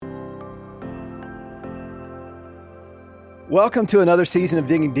Welcome to another season of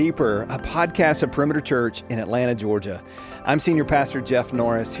Digging Deeper, a podcast of Perimeter Church in Atlanta, Georgia. I'm Senior Pastor Jeff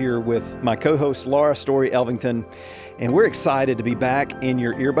Norris here with my co-host Laura Story Elvington, and we're excited to be back in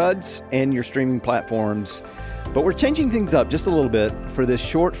your earbuds and your streaming platforms. But we're changing things up just a little bit for this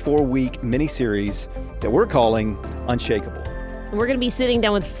short 4-week mini-series that we're calling Unshakable. We're going to be sitting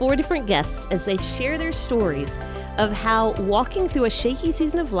down with 4 different guests as they share their stories of how walking through a shaky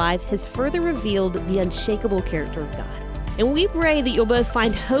season of life has further revealed the unshakable character of God. And we pray that you'll both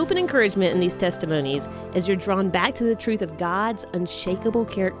find hope and encouragement in these testimonies as you're drawn back to the truth of God's unshakable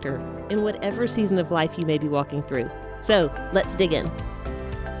character in whatever season of life you may be walking through. So let's dig in.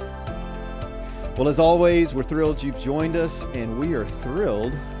 Well, as always, we're thrilled you've joined us, and we are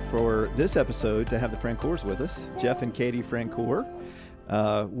thrilled for this episode to have the Francoeurs with us, Jeff and Catie Francoeur,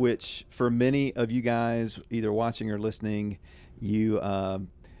 which for many of you guys, either watching or listening, you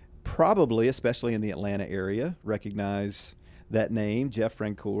probably, especially in the Atlanta area, recognize that name, Jeff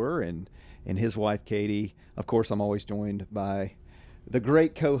Francoeur, and his wife, Catie. Of course, I'm always joined by the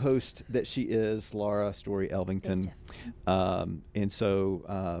great co-host that she is, Laura Story Elvington. This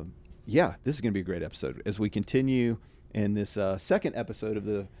is going to be a great episode as we continue in this second episode of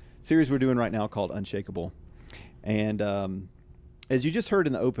the series we're doing right now called Unshakable. And as you just heard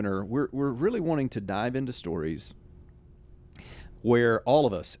in the opener, we're really wanting to dive into stories where all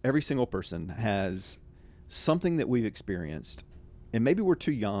of us, every single person, has something that we've experienced, and maybe we're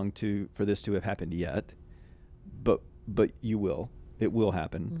too young for this to have happened yet, but you will. It will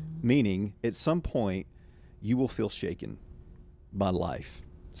happen. Mm-hmm. Meaning, at some point, you will feel shaken by life,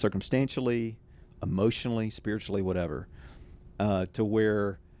 circumstantially, emotionally, spiritually, whatever, to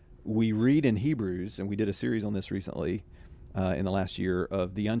where we read in Hebrews, and we did a series on this recently in the last year,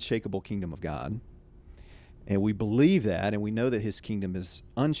 of the unshakable kingdom of God. And we believe that, and we know that his kingdom is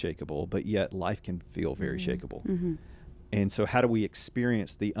unshakable, but yet life can feel very shakeable. Mm-hmm. And so how do we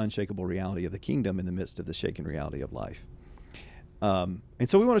experience the unshakable reality of the kingdom in the midst of the shaken reality of life? And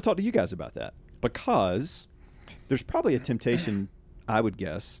so we want to talk to you guys about that, because there's probably a temptation, I would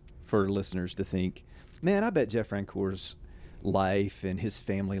guess, for listeners to think, man, I bet Jeff Francoeur's life and his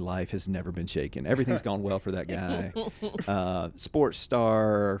family life has never been shaken. Everything's gone well for that guy. Sports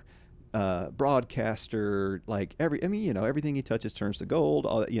star, broadcaster, everything he touches turns to gold.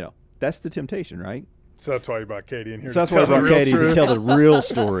 All that, that's the temptation, right? So that's why you brought Catie in here. So that's why I brought Catie to tell the real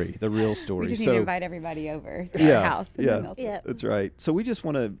story. The real story. We just need to invite everybody over to our house. Yeah, that's right. So we just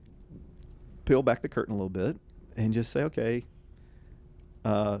want to peel back the curtain a little bit and just say, okay,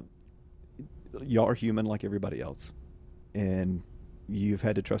 y'all are human like everybody else, and you've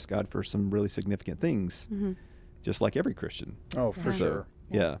had to trust God for some really significant things, just like every Christian. Oh, for sure.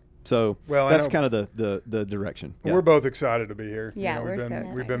 Yeah. So that's kind of the direction. Yeah. We're both excited to be here. Yeah,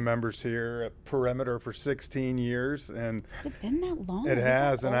 we've been members here at Perimeter for 16 years, and has it been that long? It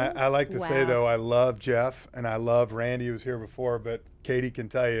has, and I like to say though, I love Jeff and I love Randy, who was here before, but Catie can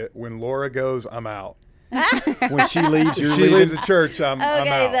tell you, when Laura goes, I'm out. When she leaves, if she leaves the church, I'm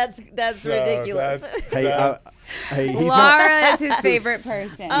out. That's ridiculous. Laura is his favorite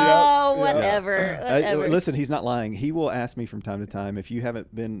person. Oh, whatever. Listen, he's not lying. He will ask me from time to time, if you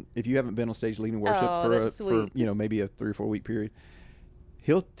haven't been on stage leading worship for maybe a 3 or 4 week period.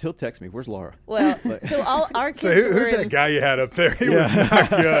 He'll text me, "Where's Laura?" Well, so all our kids. So who's that guy you had up there? He was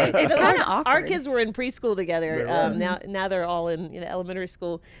not good. It's kind of awkward. Our kids were in preschool together. Now they're all in elementary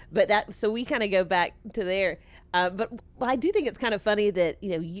school. But so we kind of go back to there. But I do think it's kind of funny that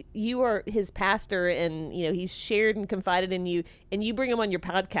you are his pastor, and he's shared and confided in you, and you bring him on your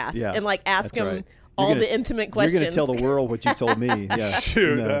podcast and ask him. Right. The intimate questions. You're going to tell the world what you told me. Yeah.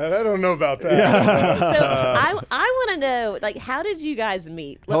 Shoot, I don't know about that. Yeah. So I want to know, how did you guys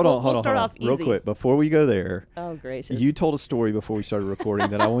meet? Hold on. Real quick, before we go there. Oh, gracious. You told a story before we started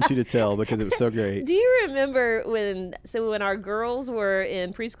recording that I want you to tell because it was so great. Do you remember when our girls were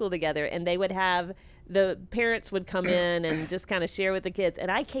in preschool together, and they would have, the parents would come in and just kind of share with the kids,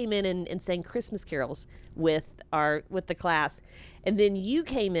 and I came in and sang Christmas carols with the class, and then you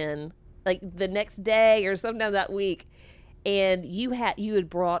came in the next day or sometime that week, and you had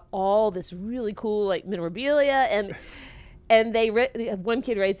brought all this really cool memorabilia, and one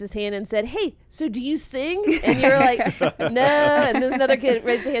kid raised his hand and said, "Hey, so do you sing?" And you're like, "No." And then another kid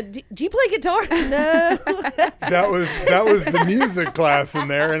raised his hand, "Do you play guitar?" "No." That was the music class in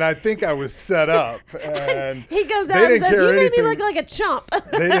there, and I think I was set up. And he goes out and says, "You made me look like a chump."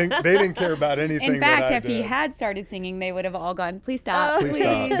 They didn't care about anything. In fact, if he had started singing, they would have all gone, "Please stop, please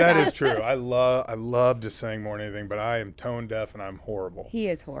stop." That is true. I love to sing more than anything, but I am tone deaf and I'm horrible. He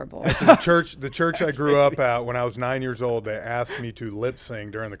is horrible. Actually, the church I grew up at, when I was 9 years old, they asked me to lip sing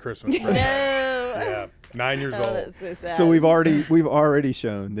during the Christmas prayer. No. Yeah, 9 years old. That's so sad. So we've already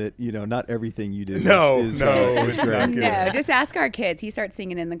shown that not everything you do is it's great. not good. No, just ask our kids. He starts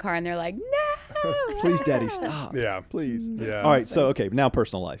singing in the car, and they're like, "No, Please, Daddy, stop. Yeah. Please. Yeah. All right. So okay, now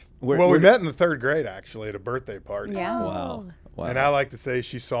personal life. We met in the 3rd grade actually at a birthday party. Yeah. Wow. And I like to say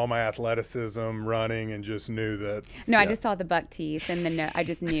she saw my athleticism running and just knew that. No, I just saw the buck teeth, and I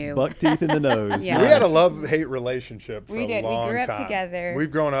just knew. Buck teeth in the nose. Yeah. We had a Nice. love-hate relationship for We a did. We long grew up time. together. We've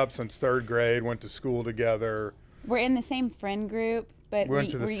grown up since 3rd grade, went to school together. We're in the same friend group, but We went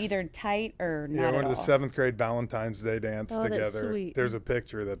to the we're either tight or Yeah, not we at went all. to the 7th grade Valentine's Day dance Oh, that's together. sweet. There's a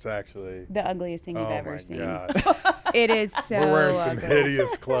picture that's actually. The ugliest thing you've Oh ever my seen. gosh. It is so We're wearing some ugly.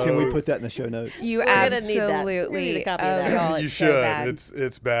 hideous clothes. Can we put that in the show notes? You We're gonna need that. absolutely. We need a copy of that. y'all, You it's should. So bad.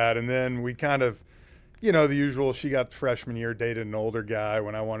 It's bad. And then we kind of, the usual. She got freshman year, dated an older guy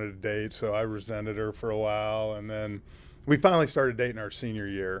when I wanted to date, so I resented her for a while. And then we finally started dating our senior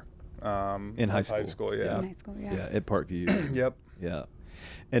year. In high of school. High school, In yeah. high school, yeah. Yeah, at Parkview. Yep. Yeah.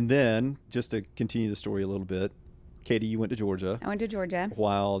 And then, just to continue the story a little bit, Catie, you went to Georgia, I went to Georgia.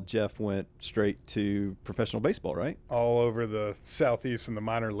 while Jeff went straight to professional baseball, right? All over the Southeast and the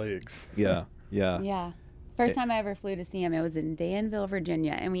minor leagues. Yeah. Yeah. Yeah. First time I ever flew to see him, it was in Danville,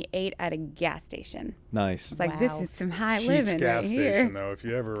 Virginia, and we ate at a gas station. Nice. It's like, Wow. this is some high Sheetz living gas right here. station, though, if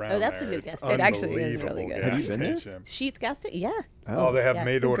you ever around that's a there, good it's gas station. It actually is unbelievable really good. gas Have you been there? station. Sheetz gas station? Yeah. Oh, they have Yeah.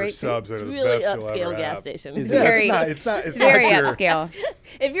 made-to-order Great subs that It's are the really best you'll upscale ever gas have. station. Is it? Yeah, Very- it's not Very your, upscale.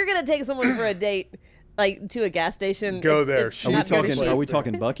 If you're gonna take someone for a date, like to a gas station, Go it's- there. it's Are we not gonna talking? be- Are we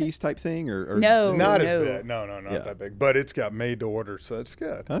talking Buc-ee's type thing, or No. Not no. as big. No, not Yeah. that big. But it's got made-to-order, so it's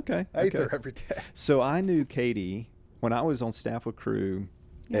good. Okay. I eat okay. there every day. So I knew Catie when I was on staff with Crew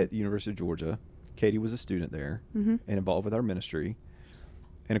at the University of Georgia. Catie was a student there and involved with our ministry.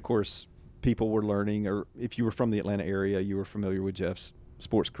 And of course, people were learning, or if you were from the Atlanta area, you were familiar with Jeff's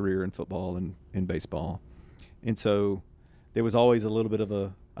sports career in football and in baseball. And so there was always a little bit of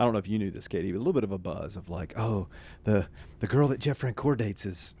a, I don't know if you knew this, Catie, but a little bit of a buzz of like, oh, the girl that Jeff Francoeur dates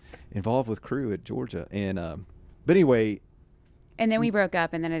is involved with Crew at Georgia. And but anyway, And then we broke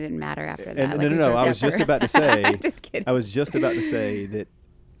up, and then it didn't matter after that. and Like, we no, broke I up was just for- about to say, Just kidding. I was just about to say that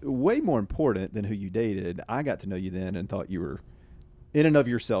way more important than who you dated, I got to know you then and thought you were in and of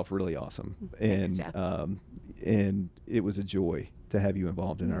yourself really awesome. Thanks, And Jeff. and it was a joy to have you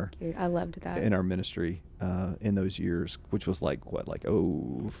involved in our Thank you. I loved that. in our ministry in those years, which was like what, like I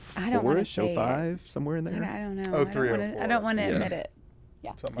don't wanna 04-ish, say it. 05, somewhere in I there. don't know. Oh, 03, I don't want to 04. admit it.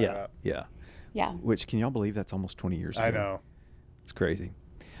 Something like Yeah, that. yeah. Yeah. Which, can y'all believe that's almost 20 years ago? I know. It's crazy.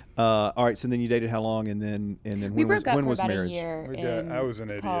 All right, so then you dated how long, and then We broke up when for was about marriage? a year We in did. I was an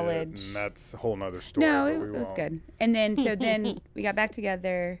idiot, college. and that's a whole nother story. No, but it we was won't. good. And then then we got back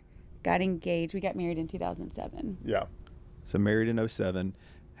together, got engaged. We got married in 2007. Yeah, So married in 07.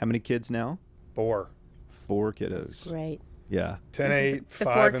 How many kids now? 4. 4 kiddos. That's great. Yeah. 10, 8, The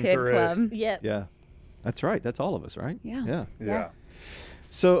 5, and 3. 4-kid club. Yep. Yeah. That's right. That's all of us, right? Yeah. Yeah. Yeah.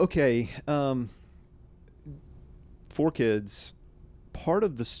 So, okay. 4 kids. Part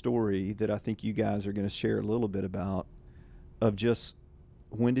of the story that I think you guys are going to share a little bit about of just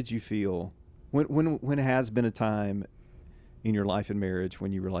when did you feel, when has been a time in your life and marriage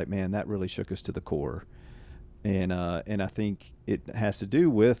when you were like, man, that really shook us to the core. And I think it has to do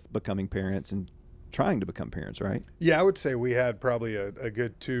with becoming parents and trying to become parents, right? Yeah, I would say we had probably a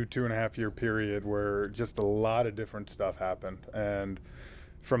good 2.5 year period where just a lot of different stuff happened. And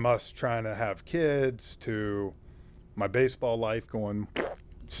from us trying to have kids to my baseball life going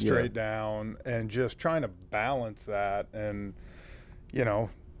straight down and just trying to balance that. And,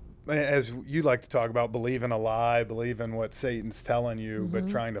 as you like to talk about, believe in a lie, believe in what Satan's telling you, but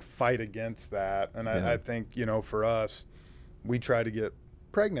trying to fight against that. And I think, for us, we tried to get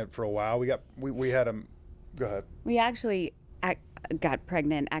pregnant for a while. We had a, go ahead. We actually got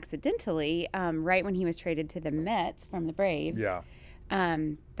pregnant accidentally right when he was traded to the Mets from the Braves. Yeah.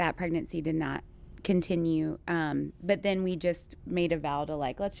 That pregnancy did not continue. But then we just made a vow to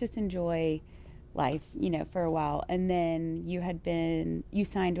let's just enjoy life, for a while. And then you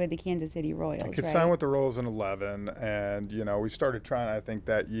signed with the Kansas City Royals, I could right? sign with the Royals in 11, and we started trying, I think,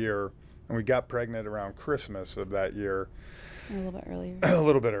 that year, and we got pregnant around Christmas of that year. A little bit earlier. A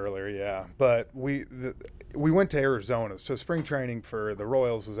little bit earlier, yeah. But we went to Arizona. So spring training for the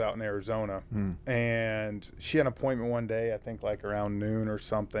Royals was out in Arizona, and she had an appointment one day, I think like around noon or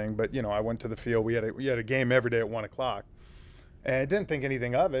something. But I went to the field. We had a game every day at 1:00. And I didn't think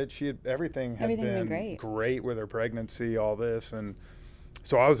anything of it. Everything had been great with her pregnancy, all this. And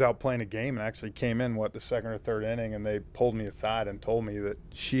so I was out playing a game and actually came in, the second or third inning, and they pulled me aside and told me that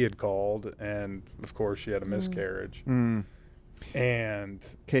she had called. And, of course, she had a miscarriage. And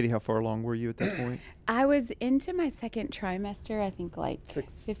Catie, how far along were you at that point? I was into my second trimester, I think like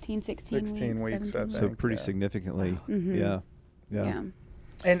 15, 16 weeks, I think. So pretty yeah. significantly. Mhm. Yeah.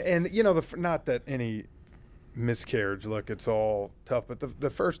 And you know, not that any miscarriage, look, it's all tough, but the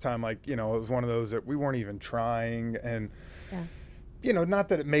first time, like, you know, it was one of those that we weren't even trying, and you know, not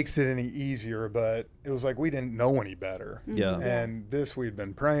that it makes it any easier, but it was like we didn't know any better. Yeah. And this we'd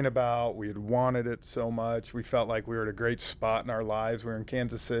been praying about, we had wanted it so much. We felt like we were at a great spot in our lives. We were in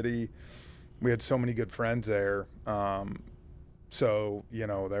Kansas City. We had so many good friends there. So, you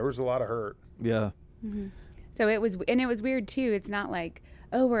know, there was a lot of hurt. Yeah. Mm-hmm. So it was weird too. It's not like,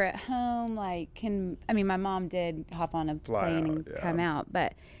 oh, we're at home, like, my mom did hop on a plane and come out,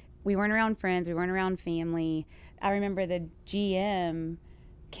 but we weren't around friends, we weren't around family. I remember the GM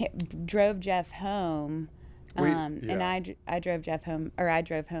drove Jeff home, and I drove Jeff home, or I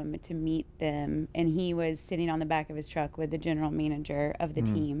drove home to meet them, and he was sitting on the back of his truck with the general manager of the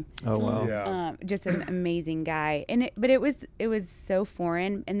team. Oh wow. Yeah. Just an amazing guy, but it was so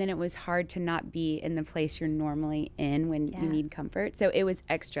foreign, and then it was hard to not be in the place you're normally in when you need comfort. So it was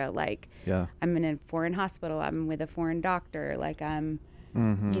extra. Like, I'm in a foreign hospital. I'm with a foreign doctor. Like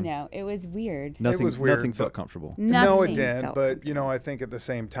you know, it was weird. Nothing felt comfortable. No, it didn't. But you know, I think at the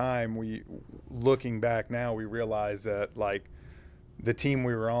same time, looking back now, we realize that like the team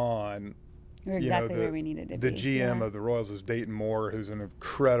we were on, we're exactly where we needed to be. The GM of the Royals was Dayton Moore, who's an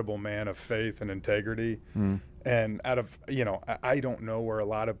incredible man of faith and integrity. And out of, you know, I don't know where a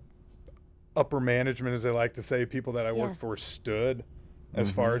lot of upper management, as they like to say, people that I worked for stood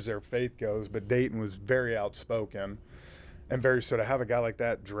as far as their faith goes. But Dayton was very outspoken. And very, so to have a guy like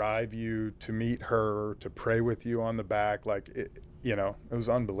that drive you to meet her, to pray with you on the back, like, you know, it was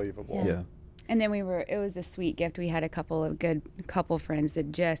unbelievable. Yeah. And then it was a sweet gift. We had a couple friends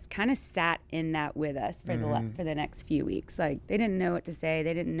that just kind of sat in that with us for the next few weeks. Like, they didn't know what to say.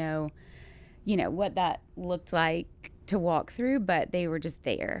 They didn't know, you know, what that looked like to walk through, but they were just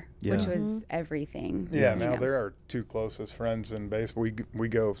there, which was everything. Yeah, now they're our two closest friends in baseball. We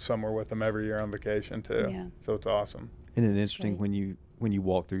go somewhere with them every year on vacation too. Yeah. So it's awesome. And it's interesting when you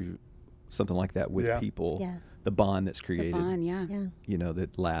walk through something like that with people, the bond that's created. The bond, you know,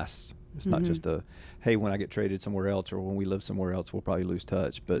 that lasts. It's not just hey, when I get traded somewhere else or when we live somewhere else, we'll probably lose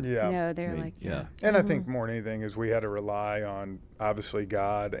touch. But no, they're And I think more than anything is we had to rely on obviously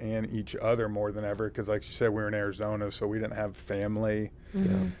God and each other more than ever, because like you said, we were in Arizona, so we didn't have family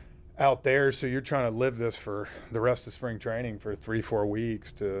out there. So you're trying to live this for the rest of spring training for 3-4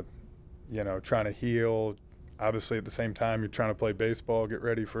 weeks to, you know, trying to heal. Obviously, at the same time, you're trying to play baseball, get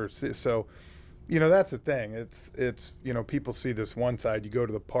ready for so. You know, that's the thing. It's you know, people see this one side. You go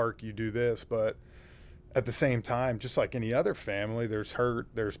to the park, you do this, but at the same time, just like any other family, there's hurt,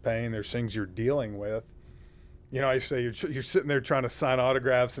 there's pain, there's things you're dealing with. You know, I say you're sitting there trying to sign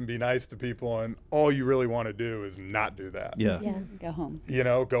autographs and be nice to people, and all you really want to do is not do that. Yeah. Go home. You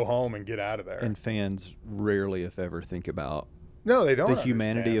know, go home and get out of there. And fans rarely, if ever, think about no, they don't. The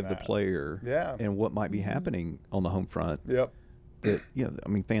humanity of the player, and what might be Mm-hmm. happening on the home front. Yep. That, you know, I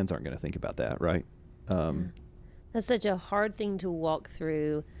mean, fans aren't going to think about that, right? That's such a hard thing to walk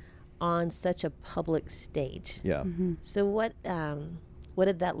through on such a public stage. Yeah. Mm-hmm. So what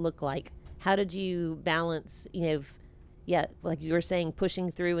did that look like? How did you balance, you know, like you were saying,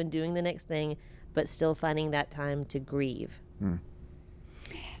 pushing through and doing the next thing, but still finding that time to grieve?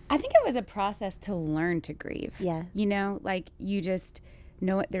 I think it was a process to learn to grieve. Yeah. You know, like you just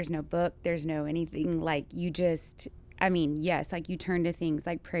know it. There's no book. There's no anything. Like you just, I mean, yes, like you turn to things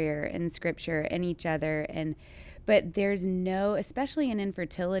like prayer and scripture and each other. But there's no, especially in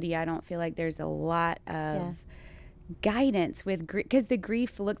infertility, I don't feel like there's a lot of guidance with grief, because the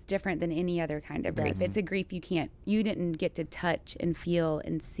grief looks different than any other kind of grief. It's a grief you didn't get to touch and feel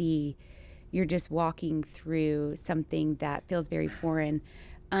and see. You're just walking through something that feels very foreign.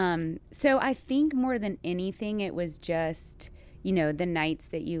 So I think more than anything, it was just, you know, the nights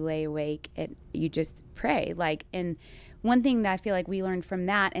that you lay awake and you just pray. Like, and one thing that I feel like we learned from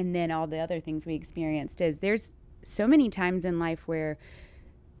that, and then all the other things we experienced, is there's so many times in life where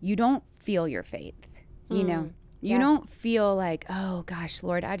you don't feel your faith, you know. You don't feel like, oh gosh,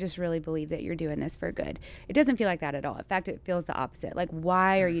 Lord, I just really believe that you're doing this for good. It doesn't feel like that at all. In fact, it feels the opposite. Like,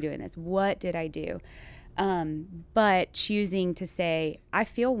 why are you doing this? What did I do? But choosing to say, I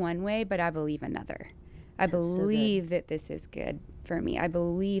feel one way, but I believe another. I believe that this is good for me. I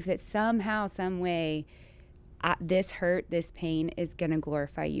believe that somehow, some way, this hurt, this pain is going to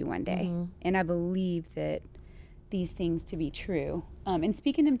glorify you one day. And I believe that these things to be true. And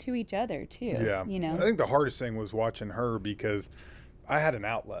speaking them to each other too. Yeah. You know, I think the hardest thing was watching her, because I had an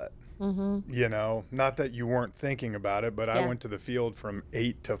outlet. You know, not that you weren't thinking about it, but I went to the field from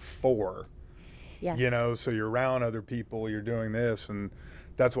 8 to 4. Yeah. You know, so you're around other people, you're doing this, and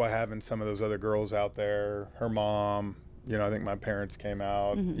that's why having some of those other girls out there, her mom, you know, I think my parents came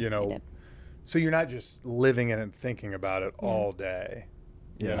out, you know, so you're not just living in it and thinking about it all day,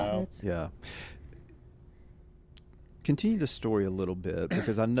 you know? Yeah. Continue the story a little bit,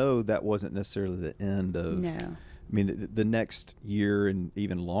 because I know that wasn't necessarily the end of. No. I mean, the next year and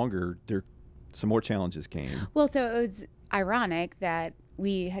even longer, some more challenges came. Well, so it was ironic that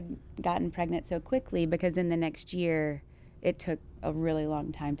we had gotten pregnant so quickly, because in the next year it took a really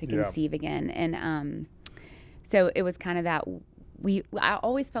long time to conceive again. And so it was kind of that I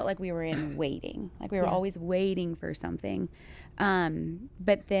always felt like we were in waiting, like we were always waiting for something.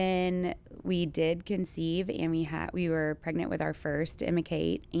 But then we did conceive, and we were pregnant with our first, Emma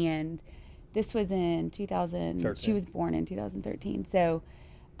Kate, and this was in 2000. She was born in 2013. So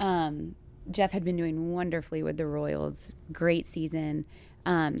Jeff had been doing wonderfully with the Royals. Great season.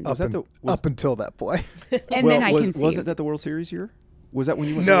 Up until that point. And then I conceived. Wasn't that the World Series year? Was that when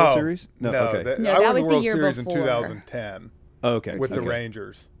you went to the World Series? No. Okay. I that won was the the World year Series in before. 2010 Okay. with the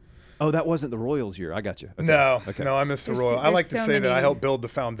Rangers. Oh, that wasn't the Royals year. I got you. Okay. No, I missed the Royals. I there's like to so say that I many- helped build the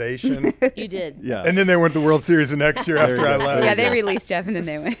foundation. You did. Yeah. And then they went to the World Series the next year after I left. Yeah, they released Jeff, and then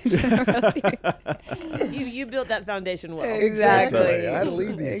they went to the World Series. You built that foundation well. Exactly. I had to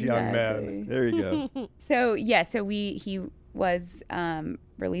lead these young men. Exactly. There you go. So he was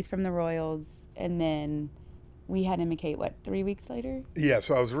released from the Royals, and then we had Emma Kate, 3 weeks later? Yeah,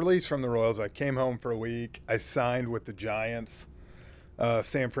 so I was released from the Royals. I came home for a week. I signed with the Giants,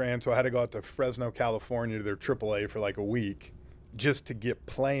 San Fran. So I had to go out to Fresno, California to their AAA for like a week just to get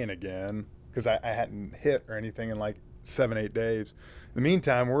playing again, because I hadn't hit or anything in like 7-8 days. In the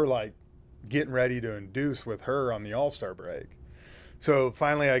meantime, we're like getting ready to induce with her on the All-Star break. So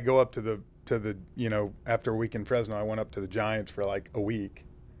finally I go up to the after a week in Fresno, I went up to the Giants for like a week.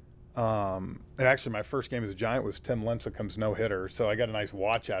 And actually my first game as a Giant was Tim Lincecum's no-hitter, so I got a nice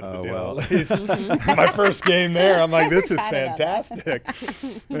watch out of the deal. At least. My first game there, I'm like, this is fantastic.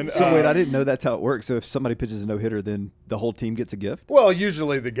 And, So wait, I didn't know that's how it works. So if somebody pitches a no-hitter, then the whole team gets a gift? Well,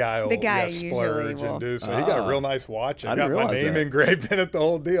 usually the guy will usually splurge will. and do so. He got a real nice watch. I I got didn't my realize name that. engraved in it, the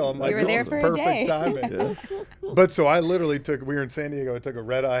whole deal. I'm like, were this there is for a perfect day. timing. But so I literally we were in San Diego. I took a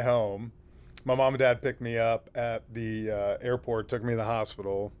red eye home. My mom and dad picked me up at the airport, took me to the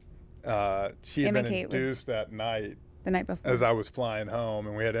hospital. She had Emma been Kate was induced that night the night before. as I was flying home,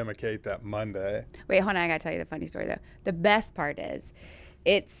 and we had Emma Kate that Monday. Wait, hold on. I got to tell you the funny story, though. The best part is,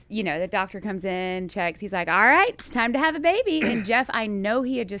 it's, the doctor comes in, checks. He's like, all right, it's time to have a baby. And Jeff, I know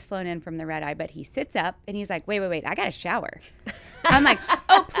he had just flown in from the red eye, but he sits up and he's like, wait, I got to shower. I'm like,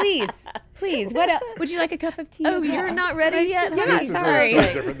 oh, please. What else? Would you like a cup of tea? Oh, as well? you're not ready yet? Yeah, This is where sorry. it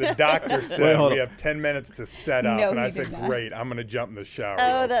starts different. The doctor said, hold we on. have 10 minutes to set up. No, and I he said, did not. great, I'm going to jump in the shower.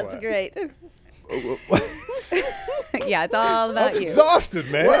 Oh, real that's quick. great. Yeah, it's all I about was you.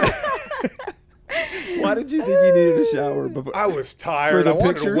 exhausted, man. Why did you think you needed a shower before? I was tired. the I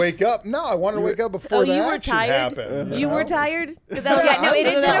wanted pictures? to wake up. No, I wanted to wake up before the you were action tired? happened. You were tired? Because that was Yeah, no, it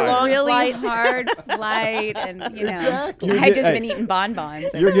was has that been a long really flight? hard flight, and Exactly. I just Hey, been eating bonbons.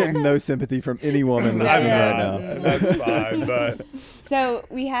 You're getting no sympathy from any woman listening right now. And that's fine, but So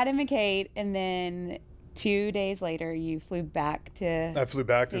we had Emma Kate, and then 2 days later, you flew back to. I flew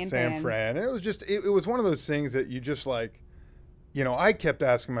back to San San Fran. And it was just, it was one of those things that you just like, I kept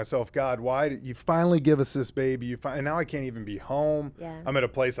asking myself, God, why did you finally give us this baby? And now I can't even be home. Yeah. I'm at a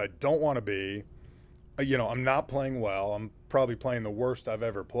place I don't want to be. I'm not playing well. I'm probably playing the worst I've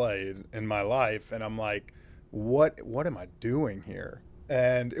ever played in my life. And I'm like, what am I doing here?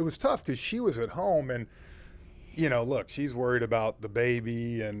 And it was tough because she was at home and, look, she's worried about the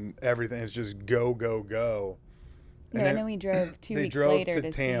baby and everything. It's just go, go, go. No, and then we drove 2 They weeks drove later to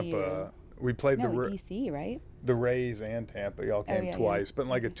to Tampa. see you. We played No, DC, right? the Rays and Tampa. Y'all came yeah, twice, but in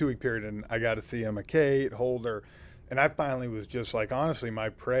like a 2-week period, and I got to see Emma Kate, hold her. And I finally was just like, honestly, my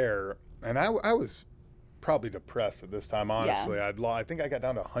prayer, and I was probably depressed at this time, honestly. I think I got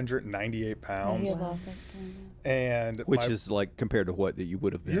down to 198 pounds. You had lost it. And Which is like compared to what that you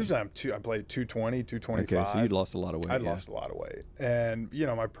would have been. usually I played 220, 225. Okay, so you lost a lot of weight. I'd lost a lot of weight. And,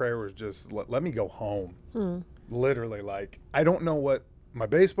 my prayer was just, let me go home. Literally, like, I don't know what my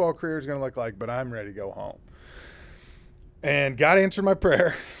baseball career is going to look like, but I'm ready to go home. And God answered my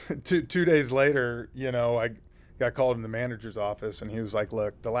prayer. 2 days later, I got called in the manager's office, and he was like,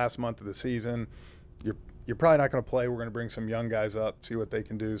 look, the last month of the season, you're probably not going to play. We're going to bring some young guys up, see what they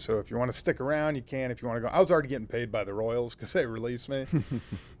can do. So if you want to stick around, you can. If you want to go, I was already getting paid by the Royals because they released me.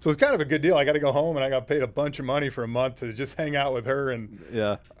 So it's kind of a good deal. I got to go home, and I got paid a bunch of money for a month to just hang out with her and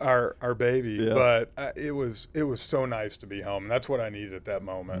our baby. Yeah. But it was so nice to be home. And that's what I needed at that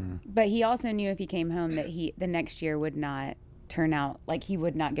moment. But he also knew if he came home that the next year would not turn out like he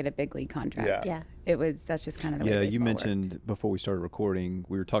would not get a big league contract. Yeah. That's just kind of the way baseball you mentioned worked. Before we started recording,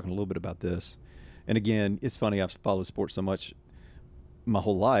 we were talking a little bit about this. And again, it's funny, I've followed sports so much my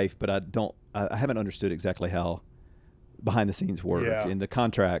whole life, but I haven't understood exactly how behind the scenes work and the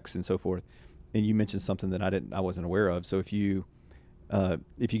contracts and so forth. And you mentioned something that I wasn't aware of. So if you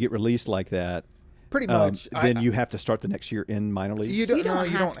get released like that, pretty much, then you have to start the next year in minor leagues. You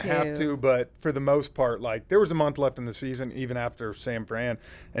don't have to, but for the most part, like there was a month left in the season, even after San Fran,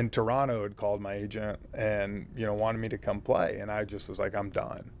 and Toronto had called my agent and wanted me to come play, and I just was like, I'm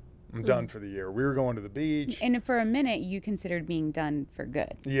done. I'm done for the year. We were going to the beach. And for a minute, you considered being done for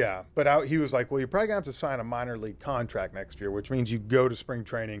good. Yeah, but he was like, well, you're probably going to have to sign a minor league contract next year, which means you go to spring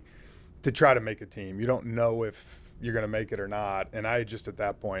training to try to make a team. You don't know if you're going to make it or not. And I just, at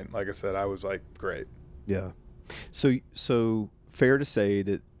that point, like I said, I was like, great. Yeah. So fair to say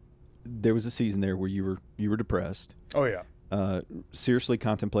that there was a season there where you were depressed. Oh, yeah. Seriously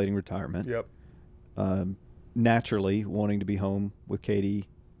contemplating retirement. Yep. Naturally wanting to be home with Catie,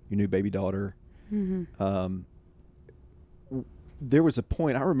 your new baby daughter. Mm-hmm. There was a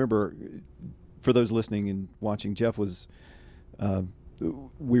point, I remember, for those listening and watching, Jeff was,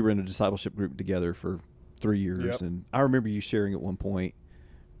 we were in a discipleship group together for 3 years. Yep. And I remember you sharing at one point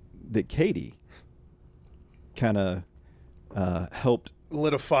that Catie kind of helped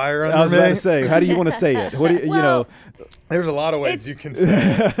lit a fire under I was me. about to say, how do you want to say it? What do you, there's a lot of ways you can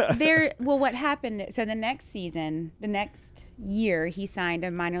say it. What happened, so the next year, he signed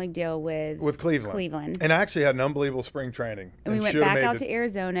a minor league deal with Cleveland. And I actually had an unbelievable spring training. And we went back out to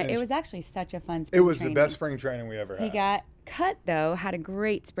Arizona. It was actually such a fun spring training. It was the best spring training we ever had. He got cut, though, had a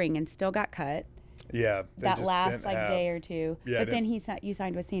great spring and still got cut. Yeah. That last day or two. Yeah, but then you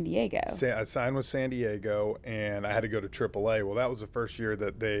signed with San Diego. I signed with San Diego, and I had to go to AAA. Well, that was the first year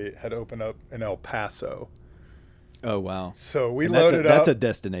that they had opened up in El Paso. Oh, wow. So we loaded up. That's a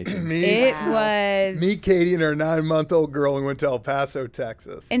destination. Me, Catie, and our 9-month-old girl, and went to El Paso,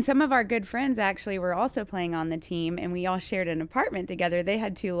 Texas. And some of our good friends actually were also playing on the team, and we all shared an apartment together. They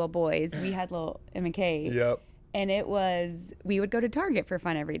had 2 little boys. We had little Emma K. Yep. And we would go to Target for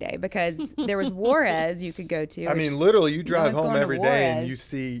fun every day because there was Juarez you could go to. I mean, literally, you drive home every day and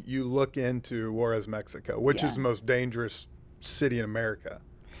you look into Juarez, Mexico, which is the most dangerous city in America.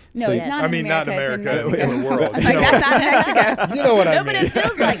 No, it's not. Not America, in the world. That's not Mexico. You know what I mean? No, but it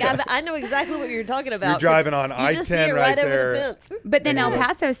feels like I know exactly what you're talking about. You're driving on I-10 just see it right over there. the fence. But then El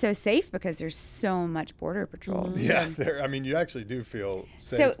Paso's so safe because there's so much border patrol. Mm-hmm. Yeah, you actually do feel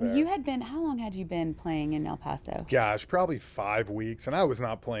safe. So there. how long had you been playing in El Paso? Gosh, probably 5 weeks, and I was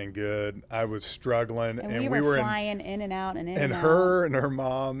not playing good. I was struggling, and we were flying in and out and in and out. And her and her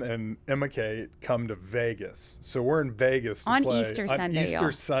mom and Emma Kate come to Vegas, so we're in Vegas to on play Easter on Sunday.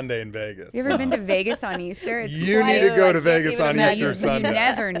 Easter Sunday in Vegas. You ever been to Vegas on Easter? You need to go to Vegas on Easter Sunday. You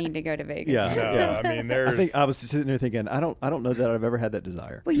never need to go to Vegas. Yeah. I mean, there's. I was sitting there thinking, I don't know that I've ever had that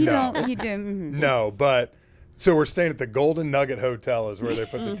desire. Well, you don't. You do. Mm-hmm. No, but so we're staying at the Golden Nugget Hotel is where they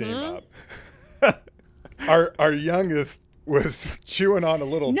put the team up. Our youngest was chewing on a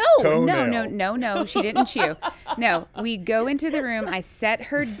little toenail. No. She didn't chew. No, we go into the room. I set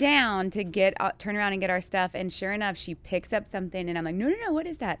her down to turn around and get our stuff, and sure enough, she picks up something, and I'm like, no, what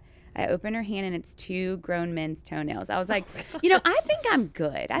is that? I open her hand, and it's 2 grown men's toenails. I was like, I think I'm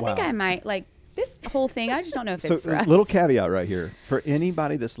good. I think I might like this whole thing. I just don't know if it's for us. Little caveat right here for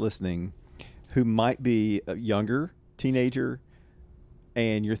anybody that's listening who might be a younger teenager,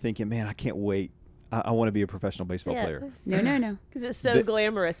 and you're thinking, man, I can't wait. I want to be a professional baseball player. No. Because it's so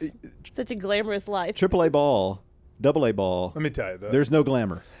glamorous. Such a glamorous life. AAA ball, AA ball. Let me tell you, there's no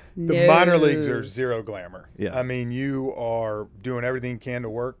glamour. The minor leagues are zero glamour. Yeah. I mean, you are doing everything you can to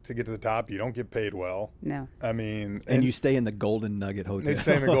work to get to the top. You don't get paid well. No. I mean, and you stay in the Golden Nugget Hotel. They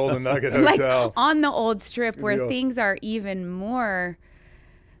stay in the Golden Nugget Hotel. Like on the old strip where things are even more.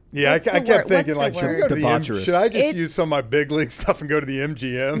 Yeah, I kept thinking, like, should we go to the Debaucherous. Should I just use some of my big league stuff and go to the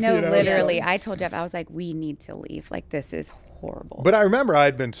MGM? No, literally. I told Jeff, I was like, we need to leave. Like, this is horrible. But I remember I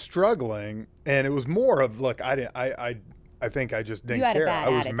had been struggling, and it was more of, look, I think I just didn't care. I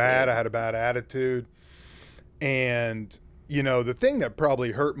was mad. I had a bad attitude. And, the thing that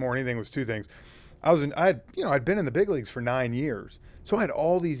probably hurt more than anything was 2 things. I'd been in the big leagues for 9 years. So I had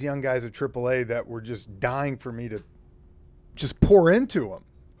all these young guys at AAA that were just dying for me to just pour into them.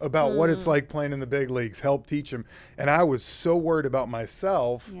 about what it's like playing in the big leagues, help teach them. And I was so worried about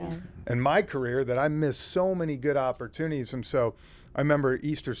myself and my career that I missed so many good opportunities. And so I remember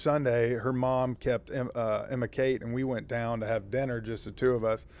Easter Sunday, her mom kept Emma Kate, and we went down to have dinner, just the two of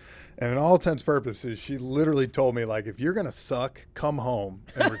us. And in all intents and purposes, she literally told me, like, if you're going to suck, come home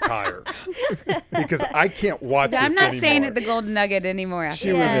and retire. Because I can't watch this I'm not anymore. staying at the Golden Nugget anymore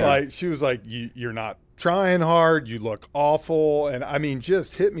after She was like, you're not trying hard. You look awful. And I mean,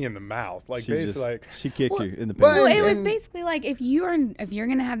 just hit me in the mouth. Like, she kicked you in the Well, pants. Well, it was basically like, if you're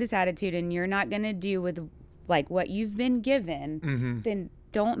going to have this attitude and you're not going to do with like what you've been given, then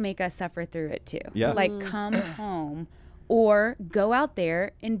don't make us suffer through it too. Yeah. Like, come home. Or go out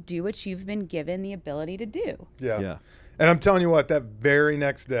there and do what you've been given the ability to do. Yeah. And I'm telling you what, that very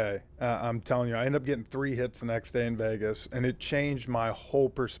next day, I'm telling you, I ended up getting 3 hits the next day in Vegas, and it changed my whole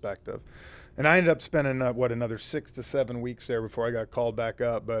perspective. And I ended up spending, another 6 to 7 weeks there before I got called back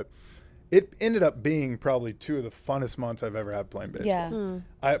up. But it ended up being probably 2 of the funnest months I've ever had playing baseball.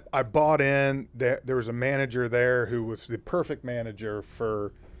 Yeah. I bought in. There was a manager there who was the perfect manager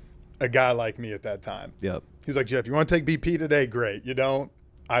for a guy like me at that time. Yep. He's like, Jeff, you want to take BP today? Great. You don't?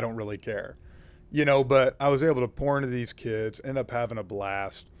 I don't really care. But I was able to pour into these kids, end up having a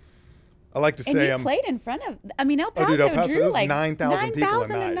blast. I like to say you played in front of, El Paso, El Paso drew was like 9,000 people a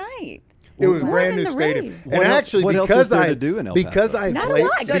 9,000 night. It was More brand than new the stadium. Rays. And actually, what else is there to do in El Paso? because I Not a played,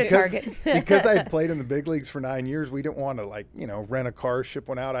 lot. Go to Target. because I had played in the big leagues for 9 years, we didn't want to rent a car, ship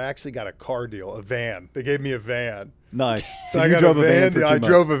one out. I actually got a car deal, a van. They gave me a van. Nice. So you drove a van for 2 I months.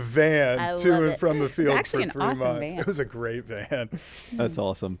 drove a van I to love and it. from the field actually for an 3 awesome months. van. It was a great van. That's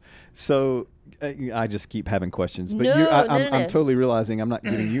awesome. So I just keep having questions, but No, I'm totally realizing I'm not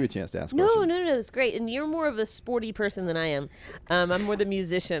giving you a chance to ask questions. No, it's great. And you're more of a sporty person than I am. I'm more the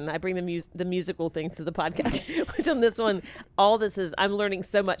musician. I bring the musical things to the podcast, which on this one, all this is, I'm learning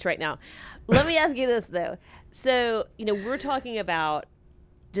so much right now. Let me ask you this, though. So, we're talking about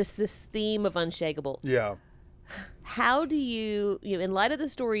just this theme of unshakable. Yeah. How do you, in light of the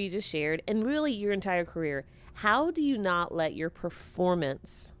story you just shared, and really your entire career, how do you not let your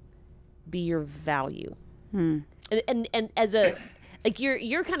performance be your value? And as a, like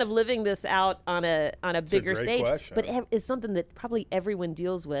you're kind of living this out on a bigger great stage, question. but it's something that probably everyone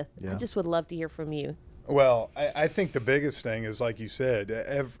deals with. Yeah. I just would love to hear from you. Well, I think the biggest thing is, like you said,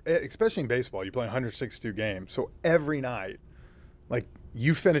 especially in baseball, you play 162 games. So every night, like,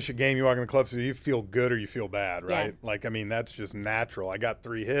 you finish a game, you walk in the club, so you feel good or you feel bad, right? Yeah. Like, I mean, that's just natural. I got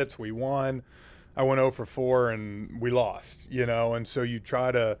 3 hits, we won. I went 0 for 4 and we lost, and so you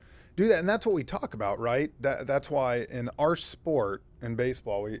try to do that. And that's what we talk about, right? That's why in our sport, in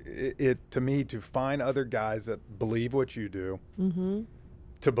baseball, to me, to find other guys that believe what you do,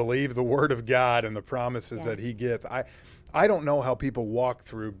 to believe the word of God and the promises that he gets. I don't know how people walk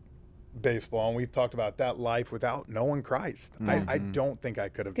through baseball, and we've talked about that life without knowing Christ. I don't think I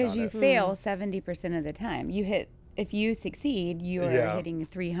could have done it. Because you fail 70% of the time. If you succeed, you are hitting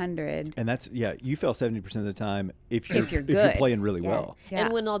 300. And that's, you fail 70% of the time if you're good. playing really well. Yeah.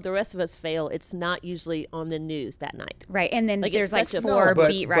 And when all the rest of us fail, it's not usually on the news that night. Right, and then Like, there's it's such a 4 No,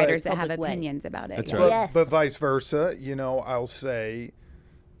 beat but writers that have public way. opinions about it. That's yeah. right. Yes. But vice versa, I'll say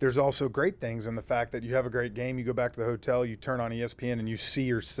there's also great things in the fact that you have a great game, you go back to the hotel, you turn on ESPN, and you see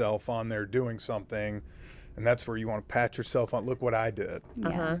yourself on there doing something, and that's where you want to pat yourself on. Look what I did.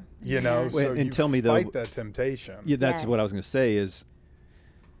 Uh-huh. So And you tell me, though, fight that temptation. Yeah, that's Yeah. what I was going to say is,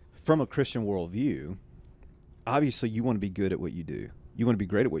 from a Christian worldview, obviously you want to be good at what you do. You want to be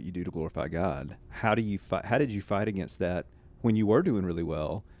great at what you do to glorify God. How do you fight? How did you fight against that when you were doing really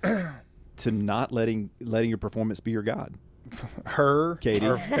well, to not letting your performance be your God? Her, Katie.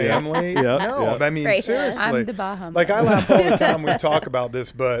 her family. Yeah, No, yeah. I mean, Right. seriously. I'm the Bahama. Like, I laugh all the time we talk about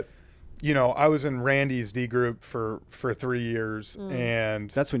this, but, I was in Randy's D group for 3 years, and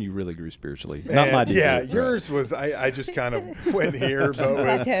That's when you really grew spiritually. Not my yeah, degree, yours was, I just kind of went here,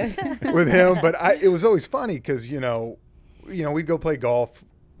 but Plateaued. with him. But it was always funny because, we'd go play golf.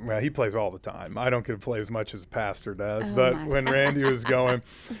 Well, he plays all the time. I don't get to play as much as Pastor does. Oh, but my when son. Randy was going,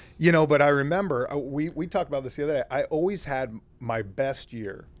 but I remember, we talked about this the other day. I always had my best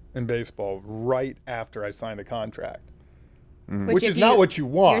year in baseball right after I signed a contract, which is not what you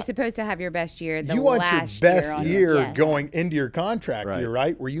want. You're supposed to have your best year. You want your last best on year yeah. going into your contract Right. year,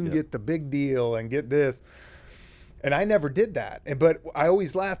 right? Where you can Yep. get the big deal and get this. And I never did that. But I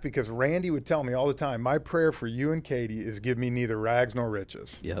always laugh because Randy would tell me all the time, my prayer for you and Katie is give me neither rags nor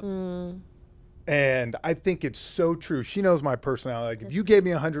riches. Yep. And I think it's so true. She knows my personality. Like, if you gave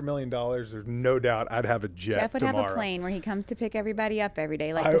me $100 million, there's no doubt I'd have a jet Jeff would tomorrow. have a plane where he comes to pick everybody up every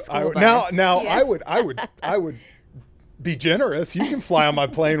day, like I- the school I- bus. now Yeah. I would be generous. You can fly on my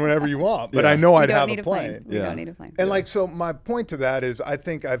plane whenever you want, but I know I'd have a plane. We don't need a plane. And like, so my point to that is I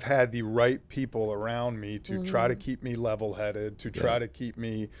think I've had the right people around me to try to keep me level-headed, to try to keep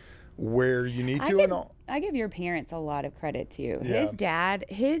me where you need to. I give your parents a lot of credit too. Yeah.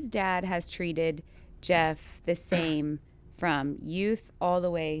 His dad has treated Jeff the same from youth all the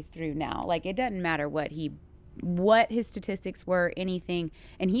way through now. Like, it doesn't matter what his statistics were, anything.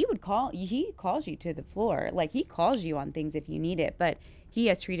 And he calls you to the floor. Like, he calls you on things if you need it. But he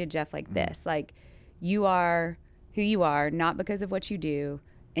has treated Jeff like this. Like, you are who you are, not because of what you do.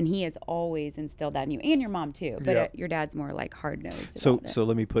 And he has always instilled that in you, and your mom too. But your dad's more like hard-nosed. So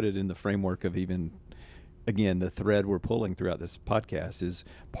let me put it in the framework of even, again, the thread we're pulling throughout this podcast is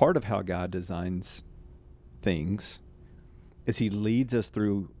part of how God designs things is he leads us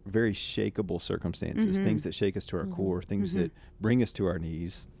through very shakeable circumstances, things that shake us to our core, things that bring us to our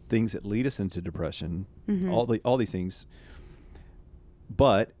knees, things that lead us into depression, all these things.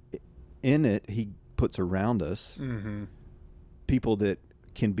 But in it, he puts around us people that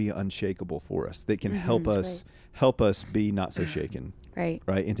can be unshakable for us, that can help us be not so shaken. Right.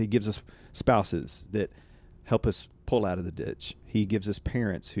 And he gives us spouses that help us pull out of the ditch. He gives us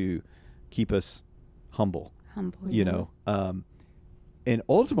parents who keep us humble, you know. And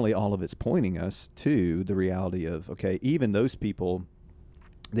ultimately all of it's pointing us to the reality of, okay, even those people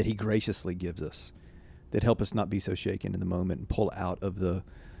that he graciously gives us that help us not be so shaken in the moment and pull out of the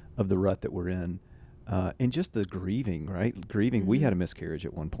rut that we're in. And just the grieving, right? Grieving. We had a miscarriage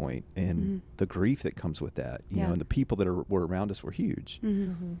at one point, and the grief that comes with that, you know, and the people that were around us were huge.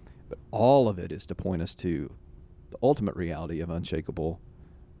 But all of it is to point us to the ultimate reality of unshakable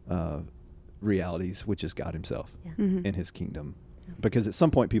realities, which is God himself and his kingdom. Because at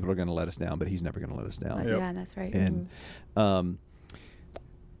some point people are going to let us down, but he's never going to let us down. Yeah, that's right. And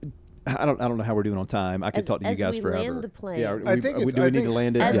I don't know how we're doing on time. I could talk to you guys forever. As we land the plane. Yeah, do we need to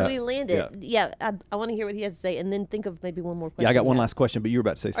land it? As we land it, I want to hear what he has to say, and then think of maybe one more question. Yeah, I got one last question, but you were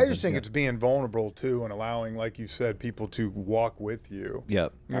about to say something. I just think it's being vulnerable, too, and allowing, like you said, people to walk with you.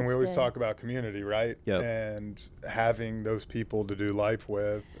 Yep. And we always talk about community, right? Yep. And having those people to do life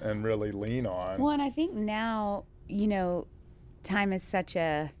with and really lean on. Well, and I think now, you know, time is such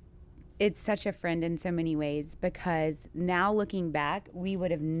a friend in so many ways, because now looking back, we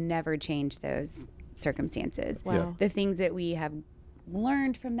would have never changed those circumstances. Wow. Yeah. The things that we have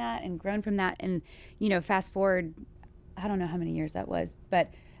learned from that and grown from that. And, you know, fast forward, I don't know how many years that was,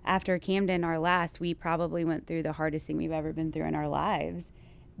 but after Camden, our last, we probably went through the hardest thing we've ever been through in our lives.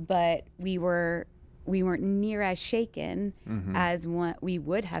 But we weren't near as shaken as what we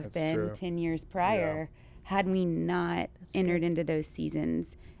would have been 10 years prior had we not entered into those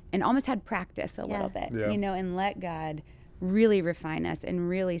seasons and almost had practice a little bit, you know, and let God really refine us and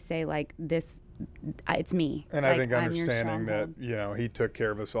really say, like, this, it's me. And like, I think understanding that, you know, he took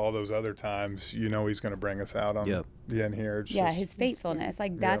care of us all those other times, you know, he's going to bring us out on the end here. It's just, his faithfulness.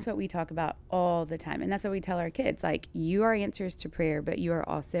 Like, that's what we talk about all the time. And that's what we tell our kids. Like, you are answers to prayer, but you are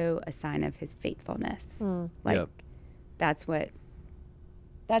also a sign of his faithfulness. Like, that's what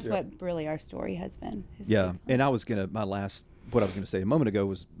really our story has been. And I was going to, what I was going to say a moment ago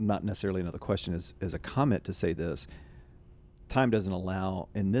was not necessarily another question, as a comment to say this. Time doesn't allow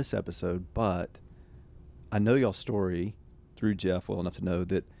in this episode, but I know y'all's story through Jeff well enough to know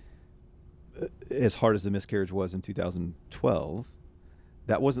that as hard as the miscarriage was in 2012,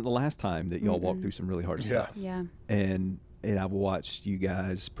 that wasn't the last time that y'all walked through some really hard stuff. Yeah. And I've watched you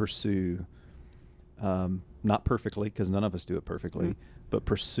guys pursue, not perfectly, because none of us do it perfectly, but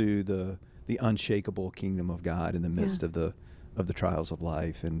pursue the unshakable kingdom of God in the midst of the trials of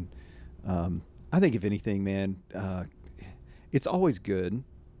life. And I think if anything, man, it's always good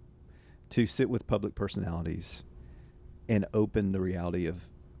to sit with public personalities and open the reality of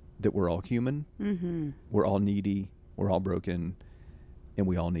that we're all human, we're all needy, we're all broken, and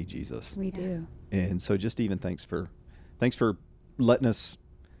we all need Jesus. We do. And so just even thanks for letting us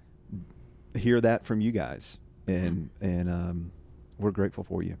hear that from you guys. And we're grateful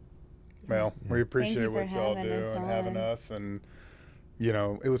for you. Well, we appreciate what y'all do and having us. And, you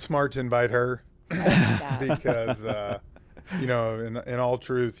know, it was smart to invite her because, you know, in all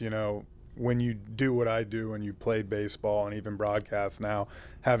truth, you know, when you do what I do and you play baseball and even broadcast now,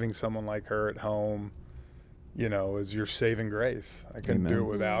 having someone like her at home, you know, is your saving grace. I couldn't do it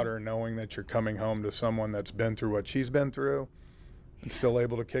without her, knowing that you're coming home to someone that's been through what she's been through and still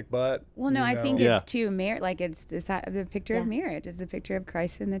able to kick butt. Well, no, I think it's too like it's the picture of marriage. It's the picture of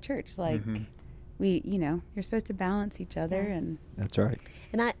Christ in the church. Like we, you know, you're supposed to balance each other, and that's right.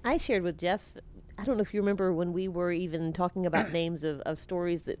 And I shared with Jeff, I don't know if you remember when we were even talking about names of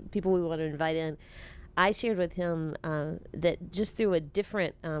stories that people we want to invite in. I shared with him that just through a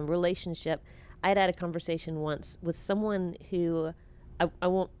different relationship, I had a conversation once with someone who I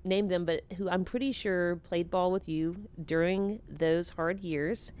won't name them, but who I'm pretty sure played ball with you during those hard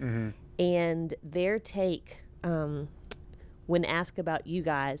years. Mm-hmm. And their take, when asked about you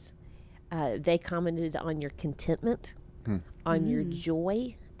guys, they commented on your contentment, on your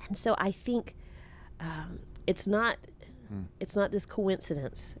joy. And so I think it's not this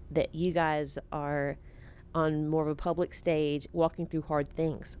coincidence that you guys are on more of a public stage walking through hard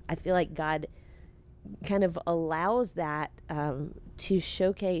things. I feel like God kind of allows that to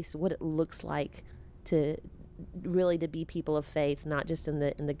showcase what it looks like to be people of faith, not just in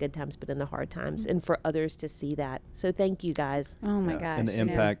the good times, but in the hard times, and for others to see that. So thank you guys. Oh my gosh. And the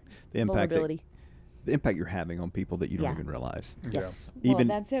impact vulnerability. The impact you're having on people that you don't even realize. Yes. Well,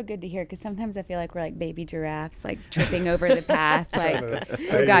 that's so good to hear, because sometimes I feel like we're like baby giraffes, like tripping over the path. Like,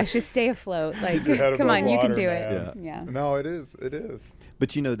 oh gosh, just stay afloat. Like, come on, you can do it. Yeah. No, it is. It is. But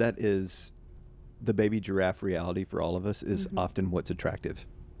that is the baby giraffe reality for all of us is often what's attractive.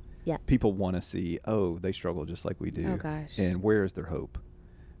 Yeah. People want to see, they struggle just like we do. Oh gosh. And where is their hope?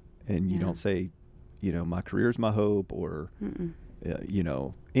 And you don't say, my career's my hope, or,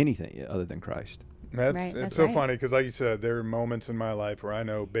 anything other than Christ. It's so funny because, like you said, there are moments in my life where I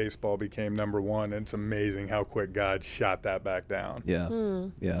know baseball became number one, and it's amazing how quick God shot that back down. Yeah.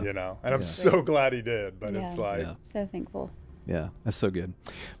 Yeah. And I'm so glad He did. But it's like, so thankful. Yeah, that's so good.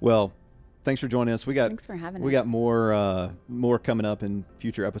 Well, thanks for joining us. Thanks for having us. We got more coming up in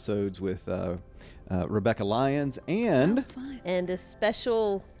future episodes with Rebecca Lyons and a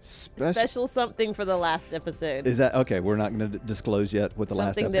special something for the last episode. Is that okay? We're not going to disclose yet what the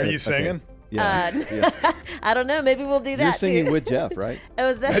last episode. Are you singing? Okay. Yeah. I don't know. Maybe we'll do that. You're singing too. with Jeff, right? Oh,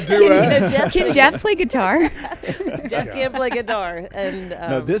 is that? Can Jeff play guitar? Jeff can play guitar, and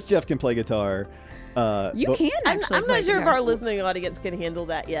no, this Jeff can play guitar. You can actually. I'm not sure if our listening audience can handle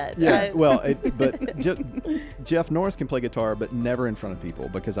that yet. Yeah, but Jeff Norris can play guitar, but never in front of people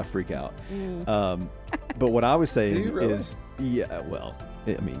because I freak out. But what I was saying is,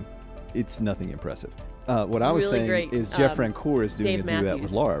 it's nothing impressive. What I was really saying great. is Jeff Francoeur is doing Dave a duet Matthews.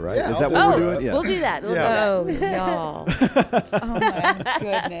 with Laura, right? Yeah, is that I'll what do we're it. doing? Yeah. We'll do that. Oh, y'all. Oh, my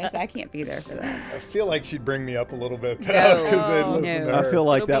goodness. I can't be there for that. I feel like she'd bring me up a little bit because No. they'd listen to her. I feel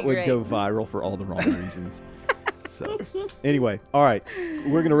like It'll that be would great. go viral for all the wrong reasons. So, anyway, all right,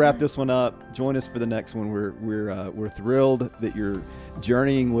 we're gonna wrap this one up. Join us for the next one. We're thrilled that you're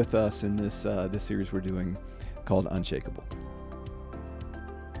journeying with us in this series we're doing called Unshakable.